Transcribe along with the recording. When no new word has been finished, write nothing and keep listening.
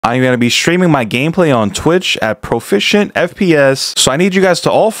I'm going to be streaming my gameplay on Twitch at Proficient FPS. So I need you guys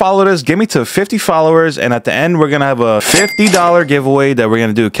to all follow this. Get me to 50 followers. And at the end, we're going to have a $50 giveaway that we're going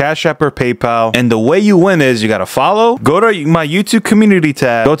to do Cash App or PayPal. And the way you win is you got to follow, go to my YouTube community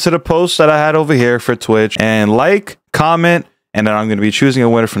tab, go to the post that I had over here for Twitch, and like, comment, and then I'm going to be choosing a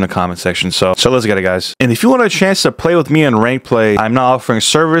winner from the comment section. So let's get it, guys. And if you want a chance to play with me in ranked play, I'm now offering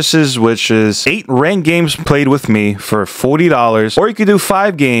services, which is 8 ranked games played with me for $40, or you could do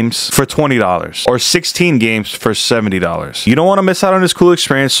 5 games for $20, or 16 games for $70. You don't want to miss out on this cool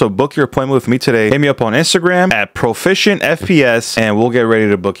experience, so book your appointment with me today. Hit me up on Instagram at Proficient FPS, and we'll get ready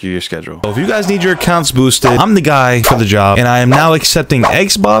to book you your schedule. So if you guys need your accounts boosted, I'm the guy for the job, and I am now accepting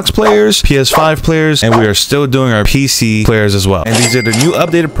Xbox players, PS5 players, and we are still doing our PC players as well. And these are the new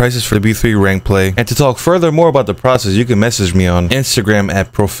updated prices for the B3 rank play. And to talk further more about the process, you can message me on Instagram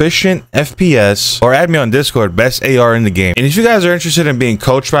at Proficient FPS, or add me on Discord, best AR in the game. And if you guys are interested in being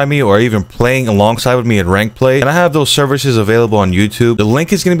coached by me or even playing alongside with me in rank play, and I have those services available on YouTube, the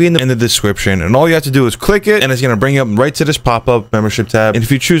link is going to be in the description, and all you have to do is click it, and it's going to bring you up right to this pop-up membership tab. And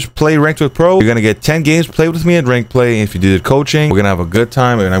if you choose play ranked with pro, you're going to get 10 games played with me in rank play. And if you do the coaching, we're going to have a good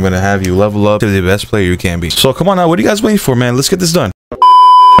time, and I'm going to have you level up to the best player you can be. So come on now, what are you guys waiting for, man? Let's get this done.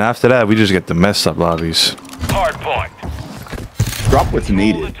 After that, we just get the messed up lobbies. Hard point. Drop what's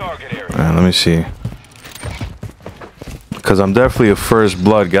needed. Alright, let me see. Because I'm definitely a first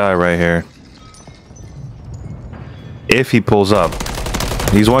blood guy right here. If he pulls up.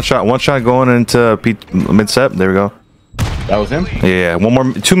 He's one shot going into mid-step. There we go. That was him? Yeah, one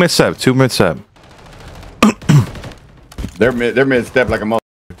more. 2 mid-step. 2 mid-step. They're mid-step like a mother.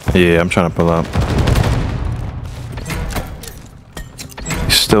 Yeah, I'm trying to pull up.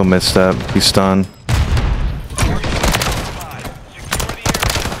 He's still mid-step. He's stunned.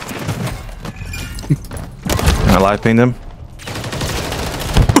 I live pinged him.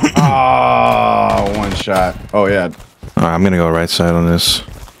 Oh, one shot. Oh, yeah. Alright, I'm gonna go right side on this.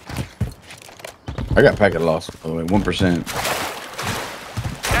 I got packet loss, by the way. 1%.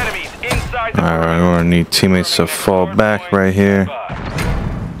 Alright, we're gonna need teammates to fall back right here.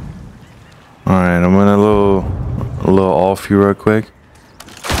 Alright, I'm gonna a little off you real quick.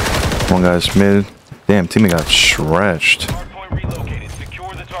 One guy's mid. Damn, teammate got stretched.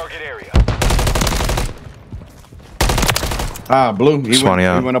 Ah, blue. He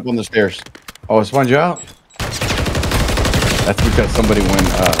went up on the stairs. Oh, it spawned you out? That's because somebody went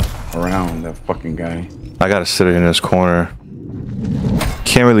around that fucking guy. I gotta sit in this corner.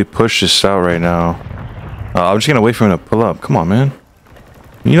 Can't really push this out right now. I'm just gonna wait for him to pull up. Come on, man.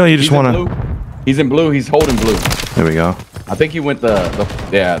 You know you just wanna... He's in blue. He's holding blue. There we go. I think he went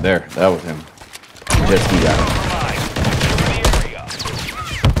yeah, there. That was him. Just he got it.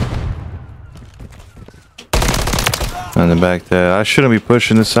 And then back there. I shouldn't be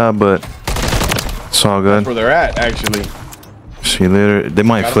pushing this out, but it's all good. That's where they're at, actually. See you later. They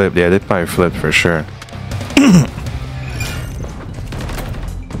might flip. Yeah, they probably flipped for sure.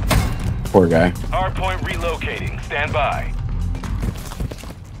 Poor guy. Hard point relocating. Stand by.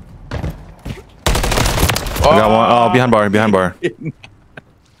 I got one. Oh, behind bar. Behind bar.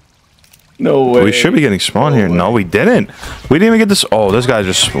 No way. We should be getting spawned here. No, we didn't. We didn't even get this. Oh, this guy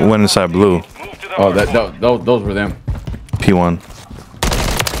just went inside blue. Oh, those were them. P1.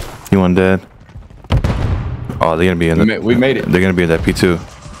 P1 dead. Oh, they're gonna be in the. We made it. They're gonna be in that P2.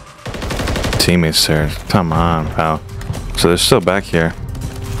 Teammates there. Come on, pal. So they're still back here.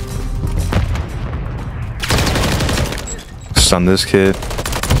 Stun this kid.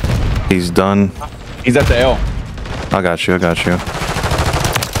 He's done. He's at the L. I got you. I got you.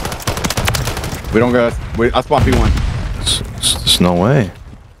 We don't go. I spawned P1. There's no way.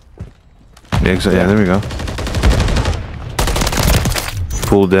 Yeah, there we go.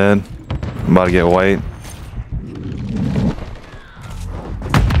 Pool dead. I'm about to get white.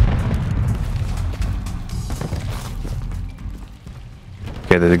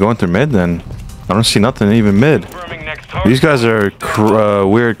 Okay, they're going through mid then. I don't see nothing even mid. These guys are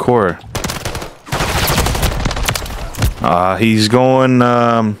weird core. He's going,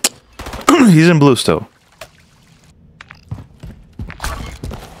 he's in blue still.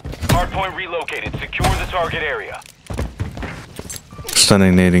 Hardpoint relocated. Secure the target area.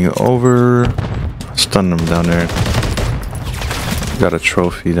 Stunning nading over. Stun him down there. Got a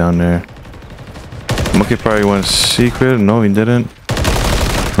trophy down there. Monkey probably went secret. No, he didn't.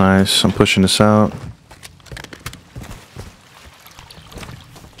 Nice. I'm pushing this out.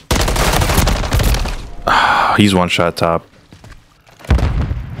 He's one shot top.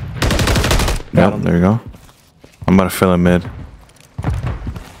 Yep, there you go. I'm about to fill him mid.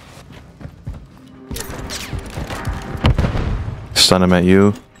 Stun him at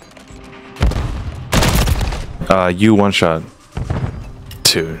you. You one shot.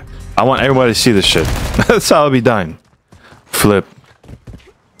 Dude. I want everybody to see this shit. That's how I'll be dying. Flip.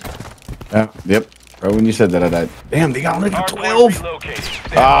 Yeah, yep. Right when you said that, I died. Damn, they got only 12.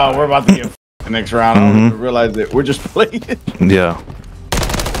 Oh, we're about to get the next round. I don't even realize that we're just playing. Yeah.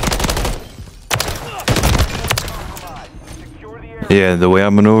 Yeah, the way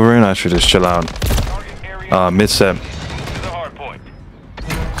I'm maneuvering, I should just chill out. Mid-step.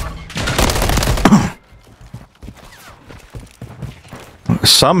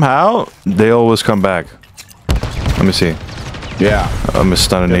 Somehow, they always come back. Let me see. Yeah. I'm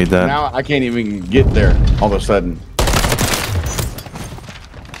stunning need that. Now I can't even get there all of a sudden.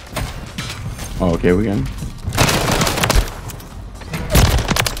 Oh, okay, we can.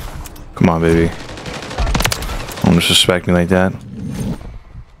 Come on, baby. Don't disrespect me like that.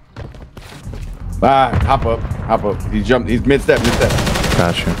 Ah, hop up, hop up. He jumped, he's mid-step, mid-step.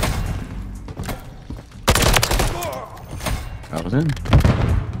 Gotcha. That was in.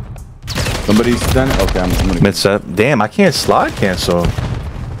 Somebody's done it? Okay, I'm gonna Mid-step. Damn, I can't slide cancel.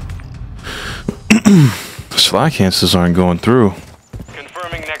 Slide cancels aren't going through.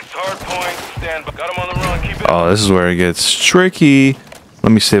 Confirming next hard point. Stand by. Got him on the run. Keep it. Oh, this is where it gets tricky.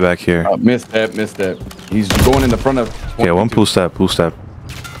 Let me stay back here. mid-step, mid-step. He's going in the front of. Yeah, one pull step, pull step.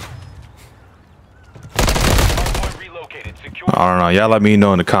 I don't know. Y'all let me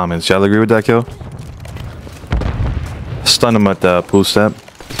know in the comments. Y'all agree with that kill? Stun him at the pull step.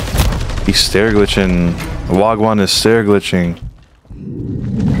 He's stair glitching. Wagwan is stair glitching.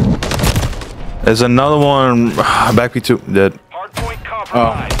 There's another one. Back P2. Dead.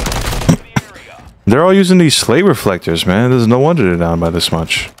 They're all using these slave reflectors, man. There's no wonder they're down by this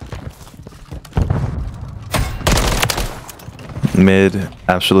much. Mid.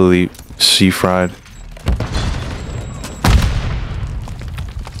 Absolutely sea-fried.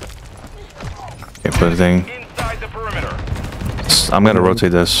 Can't put a thing. I'm gonna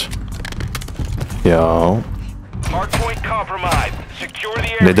rotate this. Yo. Hardpoint compromised. Secure the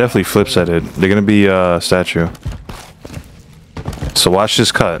area. They definitely flips at it. They're gonna be statue. So watch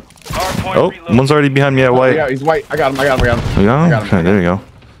this cut. Oh, one's already behind me at white. Yeah, he's white. I got him. I got him. I got him. You got him? I got him. Okay, there you go.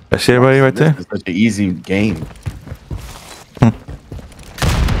 I see everybody right there. It's such an easy game.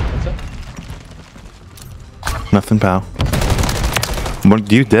 Nothing, pal.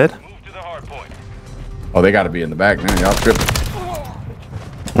 What? You dead? Oh, they got to be in the back, man. Y'all tripping.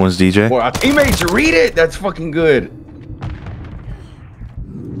 One's DJ. Boy, our teammates read it. That's fucking good.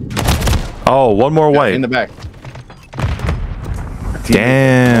 Oh, one more white. In the back.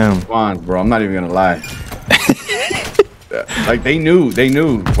 Damn. Spawns, bro. I'm not even gonna lie. Like they knew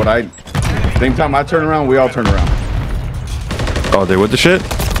what I. Same time I turn around, we all turn around. Oh, they with the shit?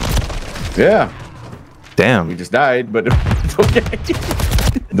 Yeah. Damn. We just died, but it's okay.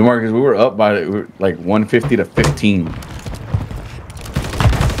 DeMarcus, we were up by like 150 to 15.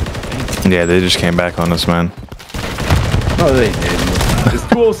 Yeah, they just came back on us, man. No, they didn't. It's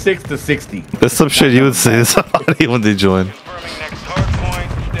 206 to 60. That's some shit you would say to somebody when they join.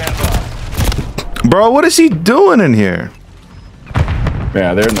 Bro, what is he doing in here?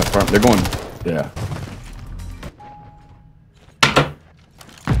 Yeah, they're in the front. They're going. Yeah.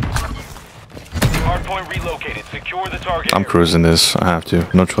 Hardpoint relocated. Secure the target. I'm cruising this. I have to.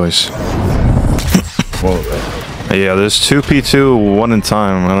 No choice. Whoa. Yeah, there's 2 P2, 1 in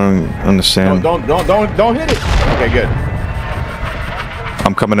time. I don't understand. Don't hit it. Okay, good.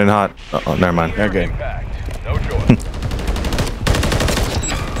 I'm coming in hot. Oh, never mind. Okay. No choice.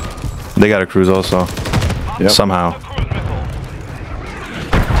 They got a cruise also. Yep. Somehow.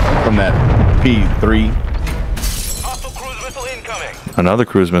 From that P3. Hostile cruise missile incoming. Another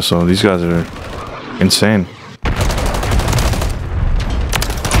cruise missile. These guys are insane.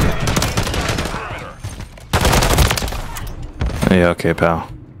 Yeah, okay, pal.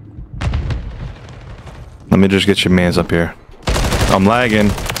 Let me just get your mans up here. I'm lagging.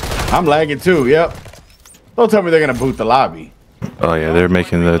 I'm lagging too, yep. Don't tell me they're gonna boot the lobby. Oh yeah, they're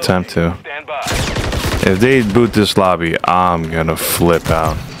making the attempt to. Stand by. If they boot this lobby, I'm gonna flip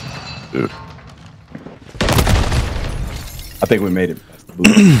out. Dude. I think we made it.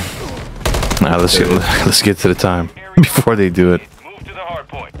 Now let's get to the time before they do it. Move to the hard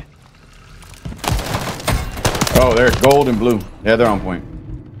point. Oh, they're gold and blue. Yeah, they're on point.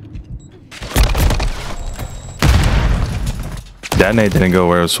 That nade didn't go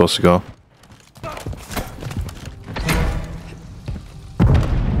where it was supposed to go.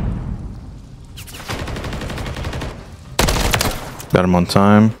 Got him on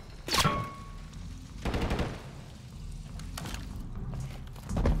time.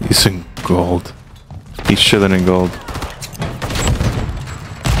 He's in gold. He's chilling in gold.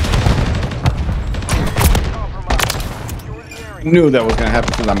 I knew that was gonna happen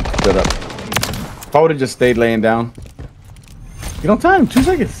because I'm stood up. If I would have just stayed laying down. You don't time. 2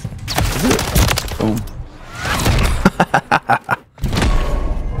 seconds. That's it. Boom.